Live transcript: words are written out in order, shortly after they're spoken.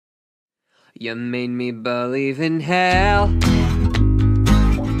You made me believe in hell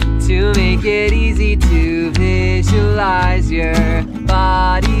to make it easy to visualize your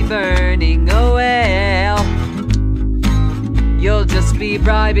body burning a well. You'll just be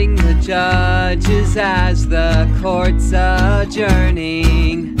bribing the judges as the court's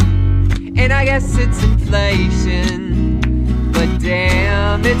adjourning. And I guess it's inflation, but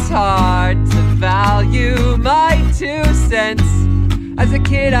damn, it's hard to value my 2 cents. As a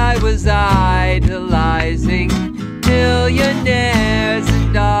kid I was idolizing millionaires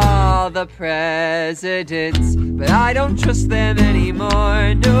and all the presidents, but I don't trust them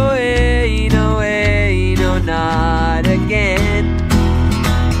anymore. No way, no way, no, not again.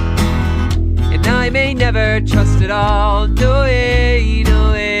 And I may never trust at all. No way,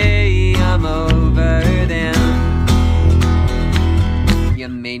 no way, I'm over them. You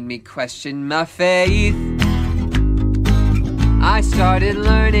made me question my faith. I started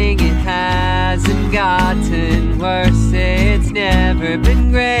learning it hasn't gotten worse, it's never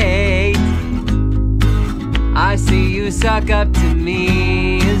been great. I see you suck up to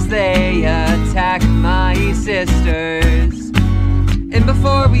me as they attack my sisters. And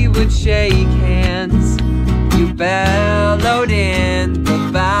before we would shake hands, you bellowed in the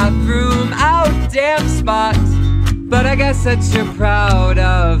bathroom out damn spot. But I guess that you're proud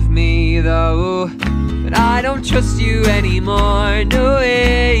of me though. But I don't trust you anymore. No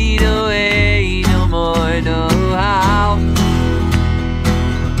way, no way, no more, no how.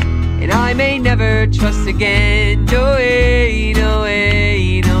 And I may never trust again. No way, no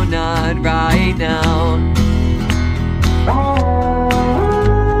way, no, not right now.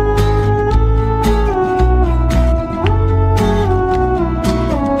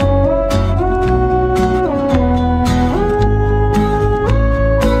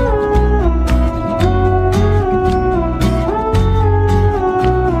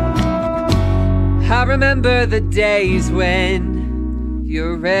 I remember the days when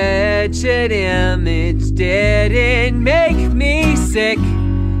your wretched image didn't make me sick.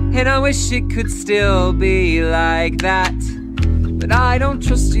 And I wish it could still be like that. But I don't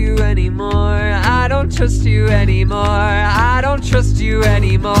trust you anymore. I don't trust you anymore. I don't trust you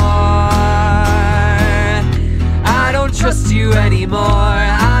anymore. I don't trust you anymore.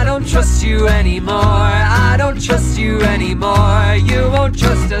 I don't trust you anymore. I don't trust you anymore. You won't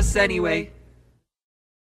trust us anyway.